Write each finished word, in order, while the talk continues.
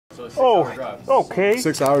so it's 6-hour drive. Okay.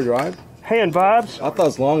 6-hour drive? HandVibes. I thought it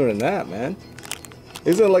was longer than that, man.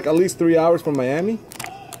 Isn't it like at least 3 hours from Miami?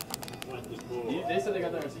 They said they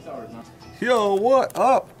got there in 6 hours now. Yo, what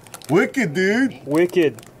up? Wicked, dude.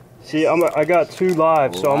 Wicked. See, I got 2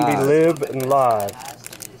 live, so I'm gonna be live and live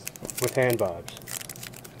with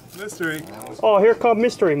HandVibes. Mystery. Oh, here come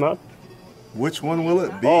mystery, man. Which one will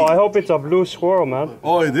it be? Oh, I hope it's a blue swirl, man.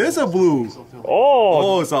 Oh, it is a blue.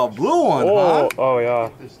 Oh. Oh, it's a blue one, Oh, huh? oh yeah.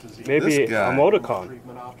 Maybe This guy. emoticon.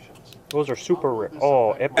 Those are super rare.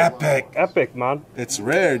 Oh, epic. Epic. Epic, man. It's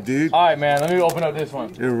rare, dude. All right, man. Let me open up this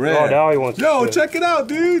one. You're rare. Oh, now he wants Yo, to check it out,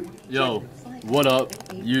 dude. Yo, what up,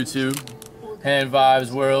 YouTube?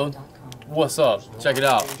 HandVibes world. What's up? Check it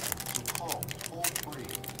out.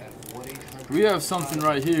 We have something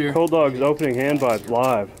right here. ColtDogg's opening HandVibes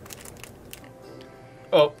live.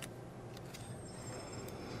 Oh.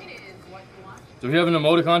 Do we have an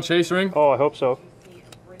emoticon chase ring? Oh, I hope so.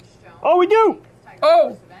 Oh, we do!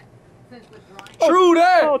 Oh! True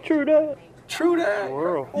that! Oh, true that. True that!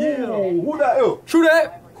 World. Yeah. Who that is? True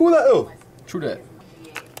that! Who that is? True that.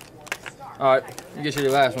 Alright, you get you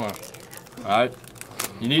your last one. Alright?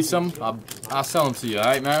 You need some? I'll sell them to you,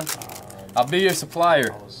 alright, man? I'll be your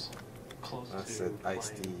supplier. I said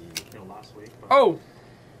iced tea. Oh!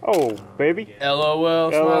 Oh, baby. LOL,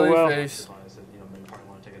 LOL. smiley face.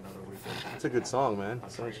 It's a good song, man.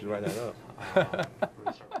 Someone should write that up.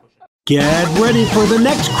 Get ready for the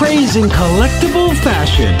next craze in collectible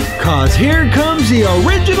fashion, cause here comes the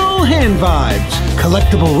original HandVibes.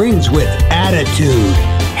 Collectible rings with attitude.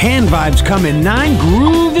 HandVibes come in 9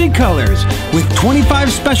 groovy colors with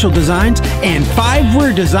 25 special designs and 5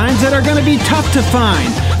 rare designs that are gonna be tough to find,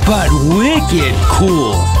 but wicked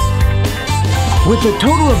cool. With a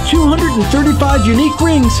total of 235 unique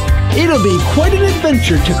rings, it'll be quite an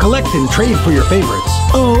adventure to collect and trade for your favorites.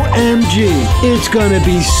 OMG, it's gonna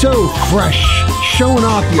be so fresh, showing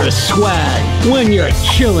off your swag when you're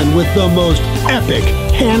chilling with the most epic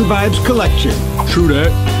HandVibes collection. True that.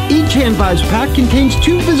 Each HandVibes pack contains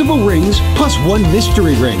 2 visible rings plus 1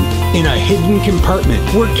 mystery ring in a hidden compartment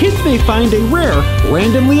where kids may find a rare,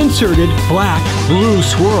 randomly inserted black, blue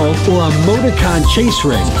swirl or emoticon chase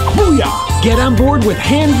ring. Booyah! Get on board with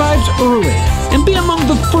HandVibes early and be among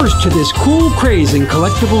the first to this cool craze in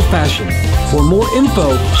collectible fashion. For more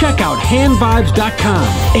info, check out handvibes.com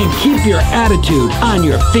and keep your attitude on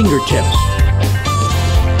your fingertips.